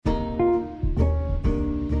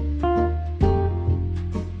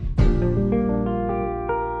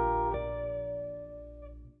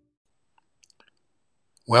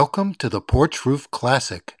Welcome to the Porch Roof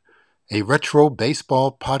Classic, a retro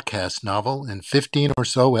baseball podcast novel in 15 or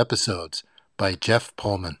so episodes by Jeff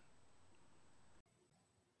Pullman.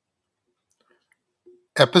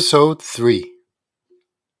 Episode 3.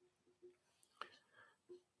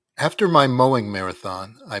 After my mowing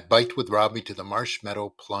marathon, I biked with Robby to the Marsh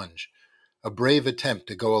Meadow Plunge. A brave attempt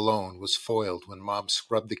to go alone was foiled when Mom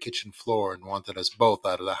scrubbed the kitchen floor and wanted us both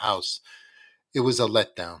out of the house. It was a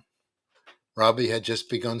letdown. Robby had just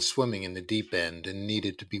begun swimming in the deep end and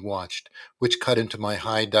needed to be watched, which cut into my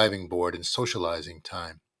high diving board and socializing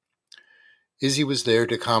time. Izzy was there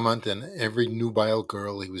to comment on every nubile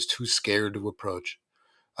girl he was too scared to approach.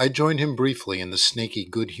 I joined him briefly in the snaky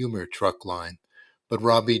good humor truck line, but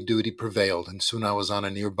Robby duty prevailed, and soon I was on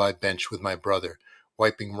a nearby bench with my brother,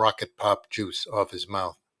 wiping rocket pop juice off his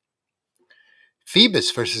mouth.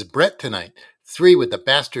 Phoebus versus Brett tonight. 3 with the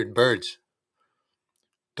bastard birds.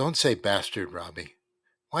 Don't say bastard, Robby.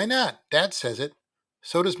 Why not? Dad says it.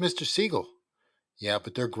 So does Mr. Siegel. Yeah,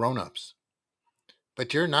 but they're grown-ups.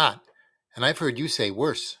 But you're not, and I've heard you say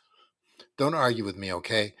worse. Don't argue with me,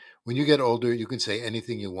 okay? When you get older, you can say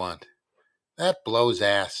anything you want. That blows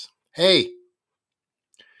ass. Hey!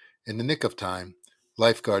 In the nick of time,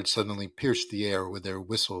 lifeguards suddenly pierced the air with their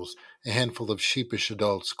whistles. A handful of sheepish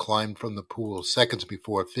adults climbed from the pool seconds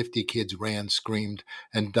before 50 kids ran, screamed,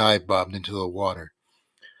 and dive-bobbed into the water.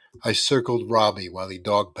 I circled Robby while he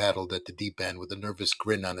dog-paddled at the deep end with a nervous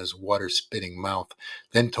grin on his water-spitting mouth,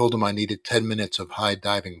 then told him I needed 10 minutes of high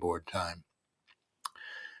diving board time.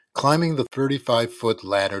 Climbing the 35-foot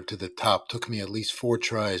ladder to the top took me at least 4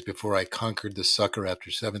 tries before I conquered the sucker after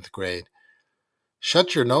 7th grade.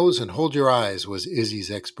 Shut your nose and hold your eyes was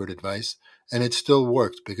Izzy's expert advice, and it still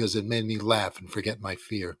worked because it made me laugh and forget my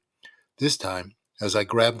fear. This time, as I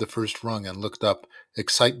grabbed the first rung and looked up,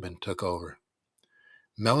 excitement took over.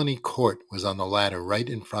 Melanie Court was on the ladder right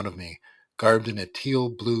in front of me, garbed in a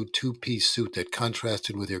teal-blue 2-piece suit that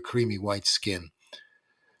contrasted with her creamy white skin.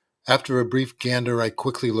 After a brief gander, I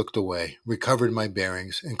quickly looked away, recovered my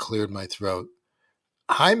bearings, and cleared my throat.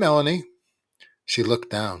 Hi, Melanie. She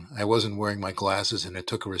looked down. I wasn't wearing my glasses, and it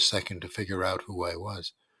took her a second to figure out who I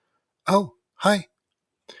was. Oh, hi.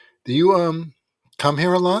 Do you, come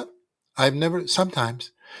here a lot?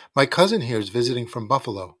 Sometimes. My cousin here is visiting from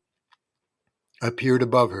Buffalo. I peered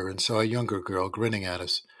above her and saw a younger girl grinning at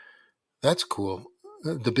us. That's cool.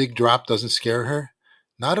 The big drop doesn't scare her?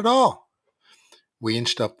 Not at all. We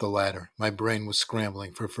inched up the ladder. My brain was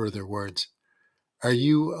scrambling for further words. Are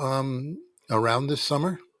you, around this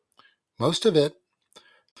summer? Most of it.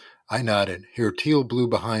 I nodded. Her teal blue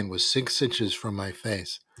behind was 6 inches from my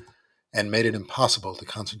face and made it impossible to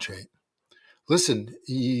concentrate. Listen,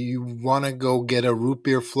 you want to go get a root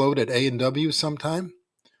beer float at A&W sometime?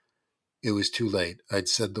 It was too late. I'd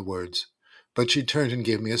said the words. But she turned and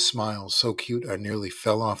gave me a smile so cute I nearly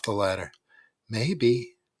fell off the ladder.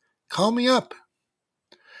 Maybe. Call me up.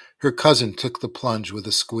 Her cousin took the plunge with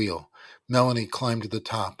a squeal. Melanie climbed to the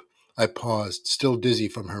top. I paused, still dizzy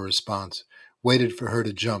from her response, waited for her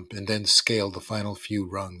to jump, and then scaled the final few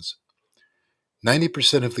rungs.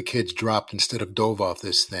 90% of the kids dropped instead of dove off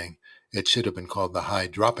this thing. It should have been called the high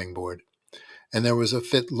dropping board. And there was a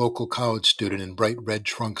fit local college student in bright red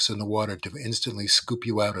trunks in the water to instantly scoop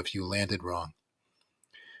you out if you landed wrong.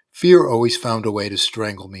 Fear always found a way to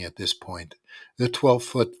strangle me at this point. The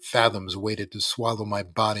 12-foot fathoms waited to swallow my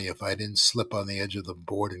body if I didn't slip on the edge of the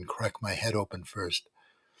board and crack my head open first.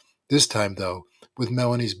 This time, though, with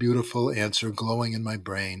Melanie's beautiful answer glowing in my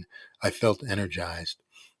brain, I felt energized.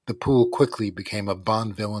 The pool quickly became a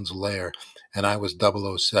Bond villain's lair, and I was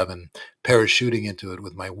 007, parachuting into it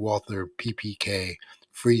with my Walther PPK,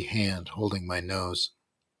 free hand holding my nose.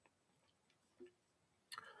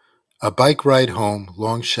 A bike ride home,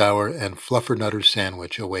 long shower, and fluffernutter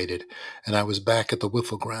sandwich awaited, and I was back at the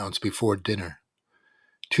wiffle grounds before dinner.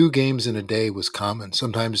 2 games in a day was common,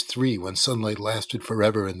 sometimes 3 when sunlight lasted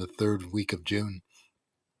forever in the 3rd week of June.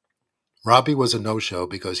 Robby was a no-show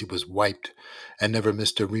because he was wiped and never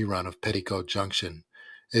missed a rerun of Petticoat Junction.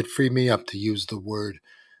 It freed me up to use the word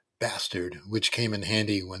bastard, which came in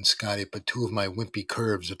handy when Scotty put 2 of my wimpy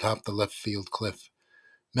curves atop the left field cliff.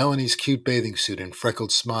 Melanie's cute bathing suit and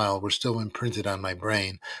freckled smile were still imprinted on my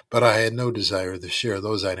brain, but I had no desire to share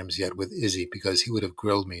those items yet with Izzy because he would have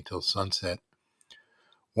grilled me till sunset.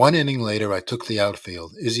 1 inning later, I took the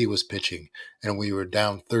outfield. Izzy was pitching, and we were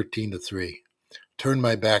down 13-3. Turned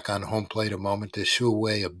my back on home plate a moment to shoo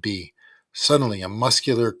away a bee. Suddenly, a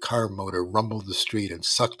muscular car motor rumbled the street and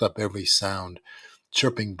sucked up every sound.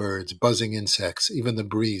 Chirping birds, buzzing insects, even the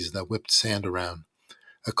breeze that whipped sand around.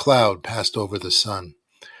 A cloud passed over the sun.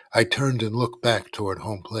 I turned and looked back toward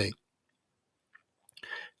home plate.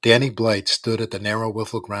 Danny Blight stood at the narrow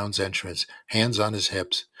Wiffle Grounds entrance, hands on his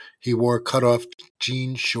hips. He wore cut-off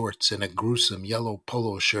jean shorts and a gruesome yellow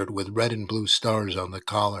polo shirt with red and blue stars on the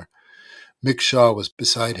collar. Mick Shaw was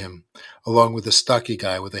beside him, along with a stocky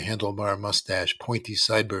guy with a handlebar mustache, pointy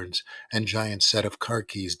sideburns, and giant set of car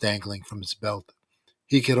keys dangling from his belt.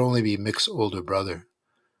 He could only be Mick's older brother.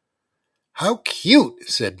 "How cute,"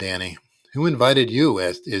 said Danny. "Who invited you?"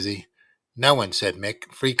 asked Izzy. "No one," said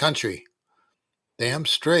Mick. "Free country." "Damn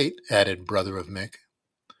straight," added brother of Mick.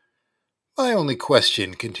 "My only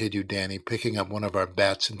question," continued Danny, picking up one of our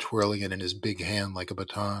bats and twirling it in his big hand like a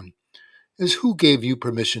baton, "is who gave you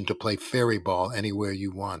permission to play fairy ball anywhere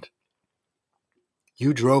you want?"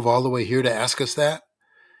 "You drove all the way here to ask us that?"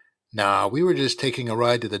 "Nah, we were just taking a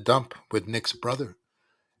ride to the dump with Nick's brother.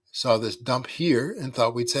 Saw this dump here and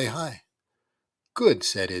thought we'd say hi." "Good,"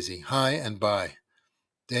 said Izzy. "Hi and bye."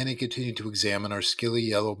 Danny continued to examine our skilly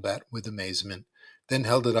yellow bat with amazement, then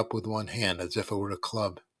held it up with one hand as if it were a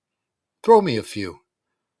club. "Throw me a few."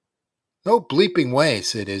 "No bleeping way,"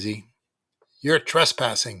 said Izzy. "You're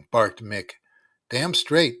trespassing," barked Mick. "Damn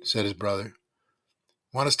straight," said his brother.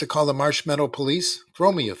 "Want us to call the Marshmallow Police?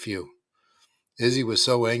 Throw me a few." Izzy was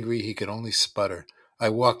so angry he could only sputter. I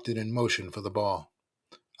walked it in motion for the ball.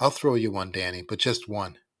 "I'll throw you one, Danny, but just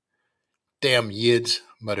one." "Damn yids,"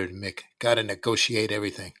 muttered Mick. "Gotta negotiate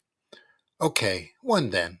everything." "Okay,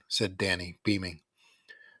 one then," said Danny, beaming.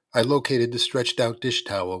 I located the stretched-out dish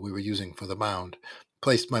towel we were using for the mound,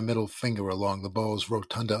 placed my middle finger along the ball's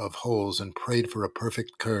rotunda of holes, and prayed for a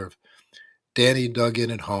perfect curve. Danny dug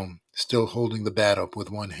in at home, still holding the bat up with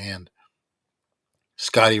one hand.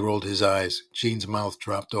 Scotty rolled his eyes. Jean's mouth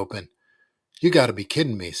dropped open. "You gotta be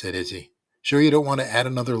kidding me," said Izzy. "Sure you don't want to add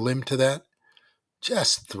another limb to that?"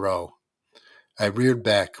 "Just throw." I reared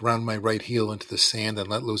back, ground my right heel into the sand, and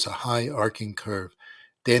let loose a high, arcing curve.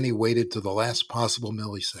 Danny waited to the last possible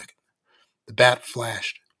millisecond. The bat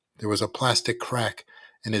flashed. There was a plastic crack,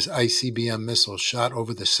 and his ICBM missile shot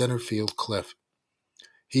over the center field cliff.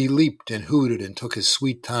 He leaped and hooted and took his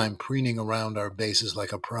sweet time preening around our bases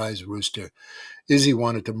like a prize rooster. Izzy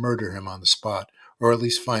wanted to murder him on the spot, or at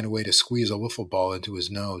least find a way to squeeze a wiffle ball into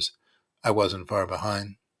his nose. I wasn't far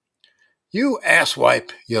behind. "You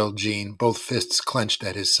asswipe!" yelled Jean, both fists clenched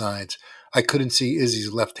at his sides. I couldn't see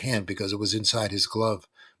Izzy's left hand because it was inside his glove,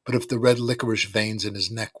 but if the red licorice veins in his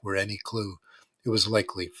neck were any clue, it was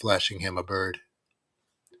likely flashing him a bird.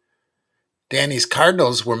 "Danny's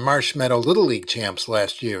Cardinals were Marshmallow Little League champs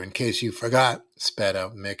last year, in case you forgot," spat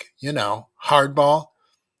out Mick. "You know, hardball."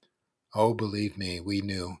 Oh, believe me, we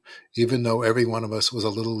knew, even though every one of us was a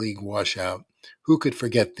Little League washout. Who could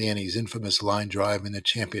forget Danny's infamous line drive in the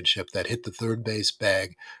championship that hit the third base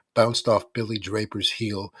bag, bounced off Billy Draper's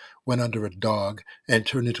heel, went under a dog, and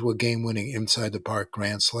turned into a game-winning inside-the-park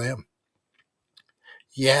grand slam?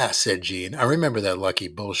 "Yeah," said Gene. "I remember that lucky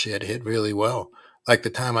bullshit hit really well, like the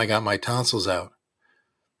time I got my tonsils out."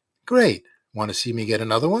 "Great. Want to see me get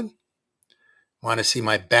another one?" "Want to see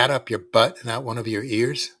my bat up your butt and out one of your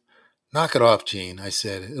ears?" "Knock it off, Gene," I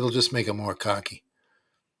said. "It'll just make him more cocky."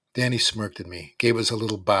 Danny smirked at me, gave us a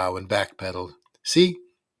little bow, and backpedaled. "See,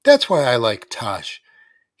 that's why I like Tosh.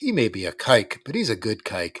 He may be a kike, but he's a good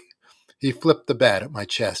kike." He flipped the bat at my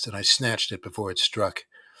chest, and I snatched it before it struck.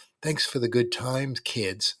 "Thanks for the good times,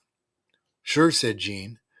 kids." "Sure," said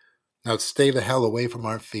Gene. "Now stay the hell away from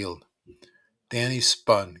our field." Danny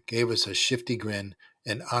spun, gave us a shifty grin,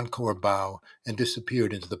 an encore bow, and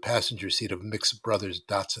disappeared into the passenger seat of Mick's brother's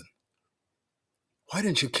Datsun. "Why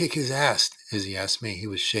didn't you kick his ass?" Izzy asked me. He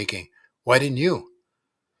was shaking. "Why didn't you?"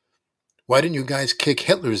 "Why didn't you guys kick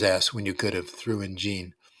Hitler's ass when you could have?" threw in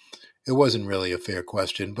Gene. It wasn't really a fair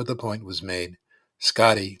question, but the point was made.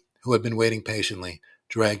 Scotty, who had been waiting patiently,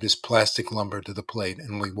 dragged his plastic lumber to the plate,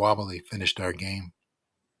 and we wobbly finished our game.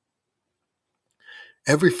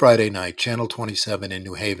 Every Friday night, Channel 27 in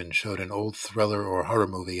New Haven showed an old thriller or horror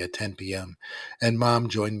movie at 10 p.m., and Mom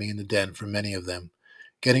joined me in the den for many of them.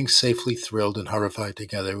 Getting safely thrilled and horrified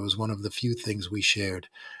together was one of the few things we shared,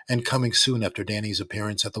 and coming soon after Danny's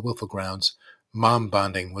appearance at the Wiffle Grounds, Mom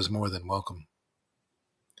bonding was more than welcome.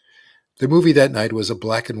 The movie that night was a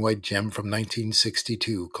black and white gem from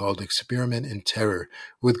 1962 called Experiment in Terror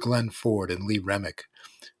with Glenn Ford and Lee Remick.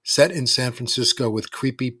 Set in San Francisco with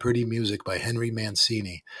creepy, pretty music by Henry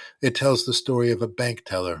Mancini, it tells the story of a bank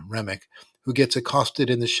teller, Remick, who gets accosted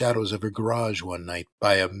in the shadows of her garage one night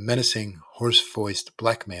by a menacing, hoarse-voiced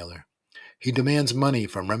blackmailer. He demands money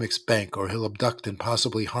from Remick's bank or he'll abduct and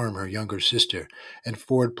possibly harm her younger sister, and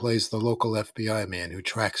Ford plays the local FBI man who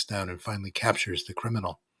tracks down and finally captures the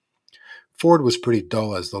criminal. Ford was pretty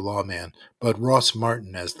dull as the lawman, but Ross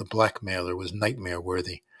Martin as the blackmailer was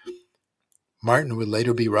nightmare-worthy. Martin would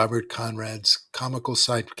later be Robert Conrad's comical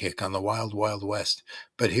sidekick on the Wild Wild West,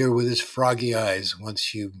 but here with his froggy eyes,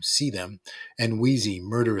 once you see them, and wheezy,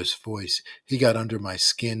 murderous voice, he got under my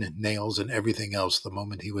skin, nails, and everything else the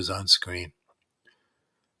moment he was on screen.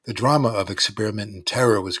 The drama of Experiment in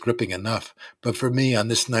Terror was gripping enough, but for me, on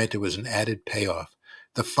this night, there was an added payoff.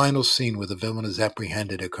 The final scene where the villain is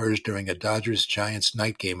apprehended occurs during a Dodgers-Giants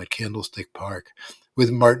night game at Candlestick Park, with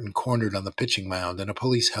Martin cornered on the pitching mound and a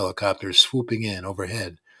police helicopter swooping in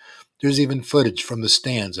overhead. There's even footage from the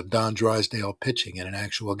stands of Don Drysdale pitching in an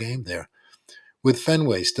actual game there. With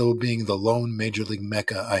Fenway still being the lone Major League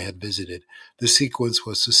mecca I had visited, the sequence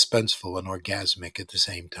was suspenseful and orgasmic at the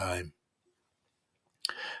same time.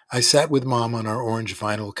 I sat with Mom on our orange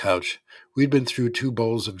vinyl couch. We'd been through 2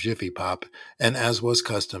 bowls of Jiffy Pop, and as was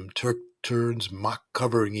custom, took turns mock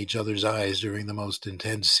covering each other's eyes during the most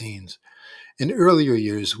intense scenes. In earlier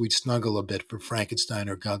years, we'd snuggle a bit for Frankenstein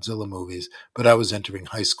or Godzilla movies, but I was entering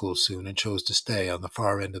high school soon and chose to stay on the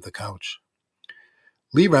far end of the couch.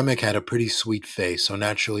 Lee Remick had a pretty sweet face, so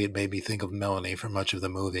naturally it made me think of Melanie for much of the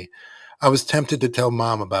movie. I was tempted to tell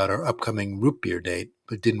Mom about our upcoming root beer date,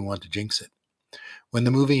 but didn't want to jinx it. When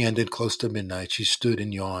the movie ended close to midnight, she stood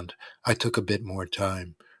and yawned. I took a bit more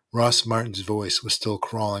time. Ross Martin's voice was still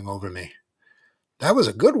crawling over me. "That was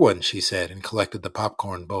a good one," she said, and collected the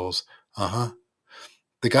popcorn bowls. "Uh-huh.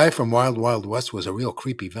 The guy from Wild Wild West was a real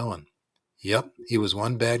creepy villain." "Yep, he was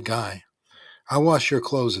one bad guy. I'll wash your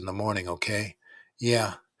clothes in the morning, okay?"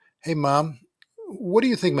 "Yeah. Hey, Mom, what do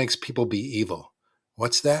you think makes people be evil?"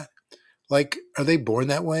 "What's that?" "Like, are they born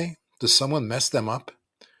that way? Does someone mess them up?"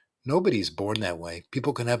 "Nobody's born that way.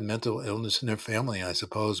 People can have mental illness in their family, I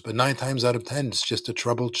suppose, but 9 times out of 10, it's just a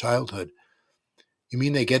troubled childhood." "You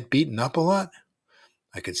mean they get beaten up a lot?"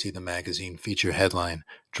 I could see the magazine feature headline,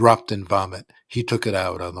 "Dropped in Vomit. He took it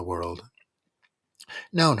out on the world."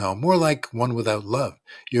 No, more like one without love.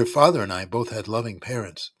 Your father and I both had loving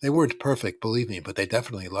parents. They weren't perfect, believe me, but they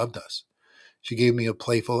definitely loved us. She gave me a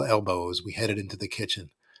playful elbow as we headed into the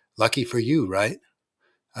kitchen. "Lucky for you, right?"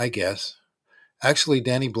 "I guess. Actually,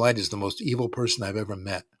 Danny Blight is the most evil person I've ever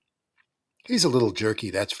met." "He's a little jerky,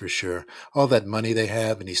 that's for sure. All that money they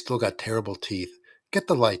have, and he's still got terrible teeth. Get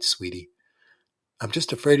the lights, sweetie." "I'm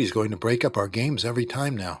just afraid he's going to break up our games every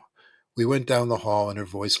time now." We went down the hall, and her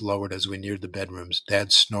voice lowered as we neared the bedrooms.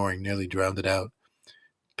 Dad's snoring nearly drowned it out.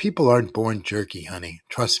 "People aren't born jerky, honey.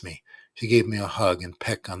 Trust me." She gave me a hug and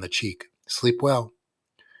peck on the cheek. "Sleep well."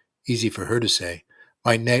 Easy for her to say.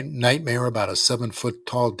 My nightmare about a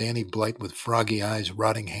 7-foot-tall Danny Blight with froggy eyes,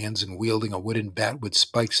 rotting hands, and wielding a wooden bat with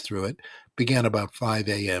spikes through it began about 5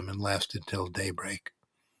 a.m. and lasted till daybreak.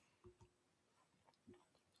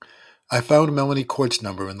 I found Melanie Court's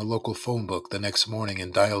number in the local phone book the next morning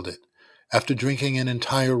and dialed it, after drinking an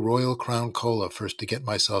entire Royal Crown Cola first to get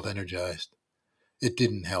myself energized. It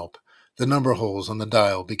didn't help. The number holes on the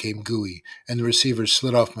dial became gooey, and the receiver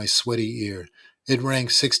slid off my sweaty ear. It rang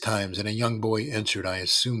 6 times, and a young boy answered I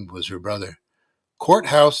assumed was her brother.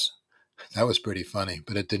 "Courthouse." That was pretty funny,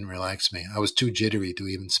 but it didn't relax me. I was too jittery to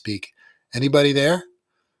even speak. "Anybody there?"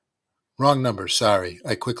 "Wrong number, sorry."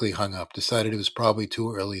 I quickly hung up, decided it was probably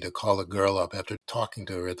too early to call a girl up after talking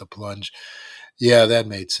to her at the plunge. Yeah, that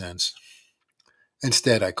made sense.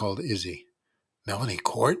 Instead, I called Izzy. "Melanie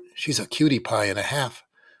Court? She's a cutie pie and a half."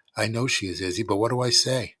 "I know she is, Izzy, but what do I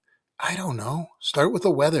say?" "I don't know. Start with the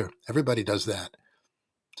weather. Everybody does that."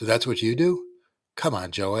 "So that's what you do?" "Come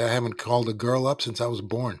on, Joey. I haven't called a girl up since I was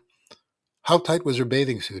born." "How tight was her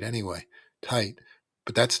bathing suit, anyway?" "Tight.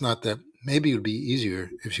 But that's not the... Maybe it would be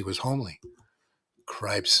easier if she was homely."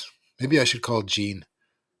 "Cripes. Maybe I should call Jean."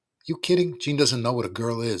 "You kidding? Jean doesn't know what a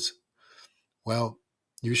girl is." "Well,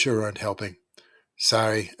 you sure aren't helping."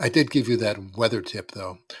 "Sorry. I did give you that weather tip,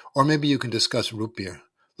 though. Or maybe you can discuss root beer.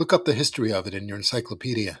 Look up the history of it in your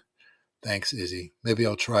encyclopedia." "Thanks, Izzy. Maybe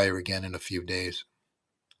I'll try her again in a few days."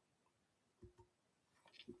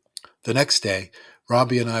 The next day,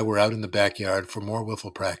 Robby and I were out in the backyard for more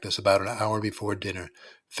wiffle practice about an hour before dinner,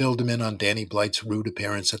 filled him in on Danny Blight's rude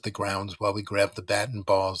appearance at the grounds while we grabbed the bat and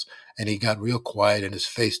balls, and he got real quiet and his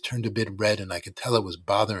face turned a bit red and I could tell it was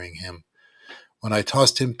bothering him. When I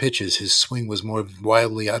tossed him pitches, his swing was more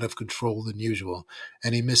wildly out of control than usual,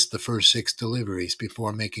 and he missed the first 6 deliveries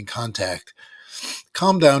before making contact.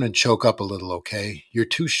 "Calm down and choke up a little, okay? You're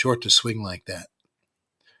too short to swing like that."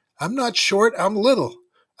 "I'm not short, I'm little."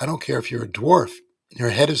 "I don't care if you're a dwarf. Your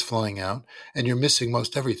head is flowing out, and you're missing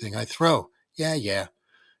most everything I throw." Yeah.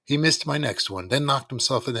 He missed my next one, then knocked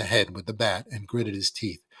himself in the head with the bat and gritted his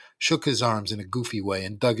teeth, shook his arms in a goofy way,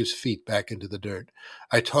 and dug his feet back into the dirt.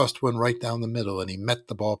 I tossed one right down the middle, and he met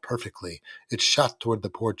the ball perfectly. It shot toward the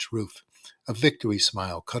porch roof. A victory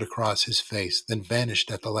smile cut across his face, then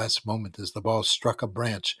vanished at the last moment as the ball struck a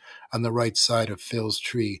branch on the right side of Phil's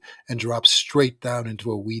tree and dropped straight down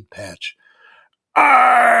into a weed patch.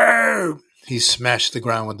 Arr! He smashed the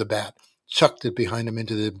ground with the bat, chucked it behind him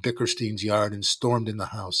into the Bickerstein's yard, and stormed in the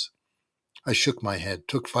house. I shook my head,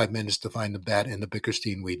 took 5 minutes to find the bat in the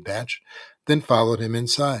Bickerstein weed patch, then followed him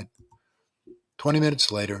inside. 20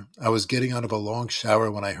 minutes later, I was getting out of a long shower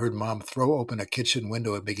when I heard Mom throw open a kitchen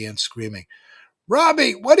window and began screaming,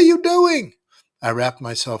 "Robby, what are you doing?" I wrapped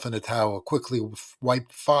myself in a towel, quickly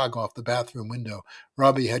wiped fog off the bathroom window.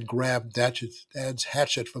 Robby had grabbed Dad's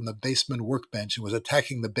hatchet from the basement workbench and was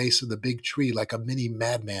attacking the base of the big tree like a mini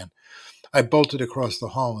madman. I bolted across the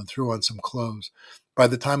hall and threw on some clothes. By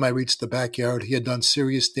the time I reached the backyard, he had done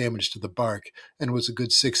serious damage to the bark and was a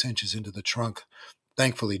good 6 inches into the trunk.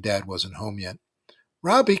 Thankfully, Dad wasn't home yet.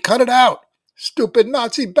 "Robby, cut it out! Stupid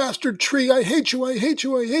Nazi bastard tree! I hate you, I hate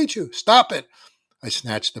you, I hate you! Stop it!" I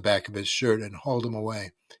snatched the back of his shirt and hauled him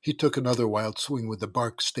away. He took another wild swing with the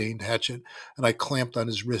bark-stained hatchet, and I clamped on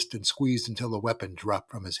his wrist and squeezed until the weapon dropped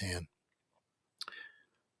from his hand.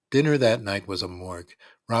 Dinner that night was a morgue.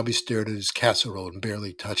 Robby stared at his casserole and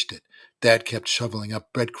barely touched it. Dad kept shoveling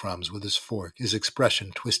up breadcrumbs with his fork, his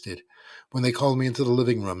expression twisted. When they called me into the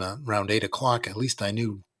living room around 8 o'clock, at least I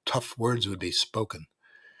knew tough words would be spoken.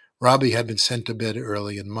 Robby had been sent to bed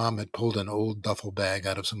early, and Mom had pulled an old duffel bag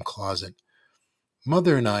out of some closet.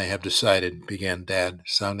 "Mother and I have decided," began Dad,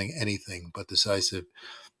 sounding anything but decisive,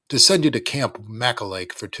 "to send you to Camp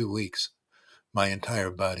Macalake for 2 weeks. My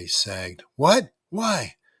entire body sagged. "What?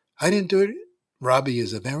 Why? I didn't do it." "Robby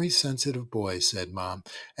is a very sensitive boy," said Mom,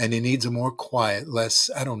 "and he needs a more quiet,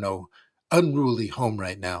 less, unruly home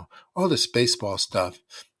right now. All this baseball stuff.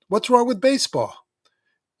 What's wrong with baseball?"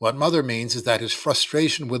 "What Mother means is that his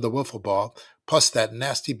frustration with the wiffle ball, plus that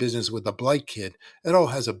nasty business with the Blight kid, it all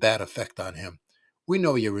has a bad effect on him. We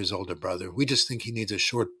know you're his older brother. We just think he needs a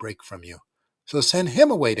short break from you. So send him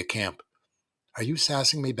away to camp." "Are you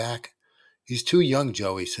sassing me back?" "He's too young,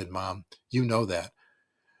 Joey," said Mom. "You know that.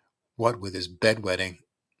 What with his bedwetting."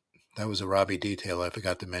 That was a Robby detail I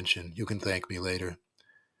forgot to mention. You can thank me later.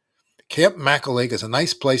 "Camp Macalake is a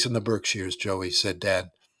nice place in the Berkshires, Joey," said Dad.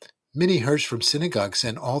 "Minnie Hirsch from synagogue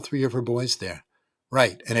sent all 3 of her boys there."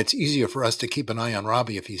 "Right, and it's easier for us to keep an eye on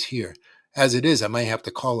Robby if he's here. As it is, I may have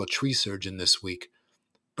to call a tree surgeon this week."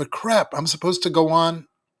 "But crap, I'm supposed to go on."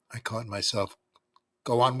 I caught myself.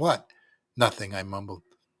 "Go on what?" "Nothing," I mumbled.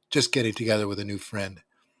 "Just getting together with a new friend."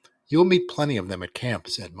 "You'll meet plenty of them at camp,"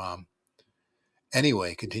 said Mom.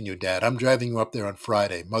 "Anyway," continued Dad, "I'm driving you up there on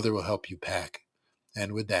Friday. Mother will help you pack."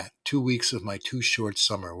 And with that, 2 weeks of my too short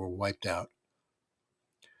summer were wiped out.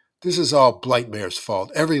 "This is all Blightmare's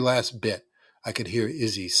fault, every last bit." I could hear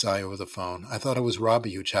Izzy sigh over the phone. "I thought it was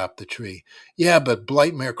Robby who chopped the tree." "Yeah, but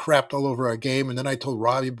Blightmare crapped all over our game, and then I told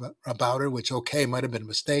Robby about her, which, okay, might have been a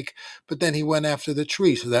mistake, but then he went after the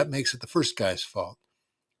tree, so that makes it the first guy's fault."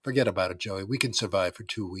 "Forget about it, Joey. We can survive for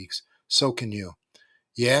 2 weeks. So can you."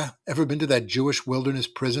 "Yeah? Ever been to that Jewish wilderness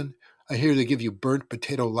prison? I hear they give you burnt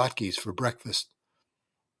potato latkes for breakfast."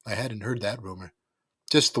 I hadn't heard that rumor.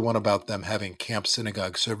 Just the one about them having camp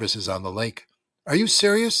synagogue services on the lake. "Are you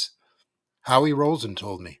serious?" "Howie Rosen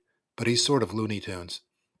told me, but he's sort of Looney Tunes."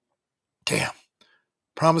 "Damn.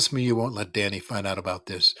 Promise me you won't let Danny find out about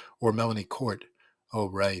this, or Melanie Court." "Oh,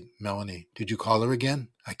 right, Melanie. Did you call her again?"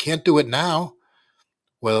 "I can't do it now."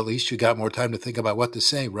 "Well, at least you got more time to think about what to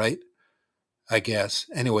say, right?" "I guess.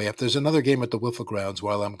 Anyway, if there's another game at the Wiffle Grounds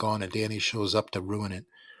while I'm gone and Danny shows up to ruin it,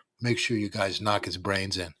 make sure you guys knock his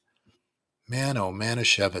brains in." Man, oh,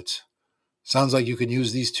 Manischewitz. Sounds like you can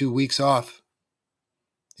use these 2 weeks off.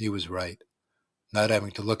 He was right. Not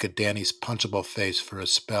having to look at Danny's punchable face for a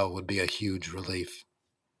spell would be a huge relief.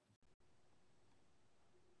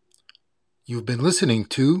 You've been listening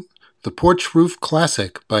to The Porch Roof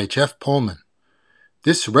Classic by Jeff Pullman.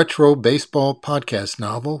 This retro baseball podcast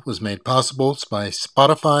novel was made possible by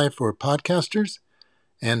Spotify for podcasters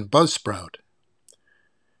and Buzzsprout.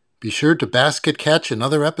 Be sure to basket catch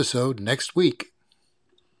another episode next week.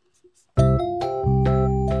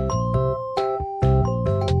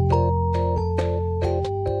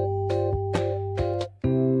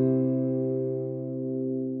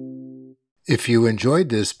 If you enjoyed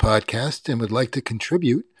this podcast and would like to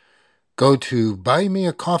contribute, go to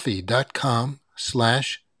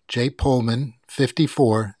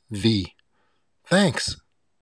buymeacoffee.com/jpullman54v. Thanks.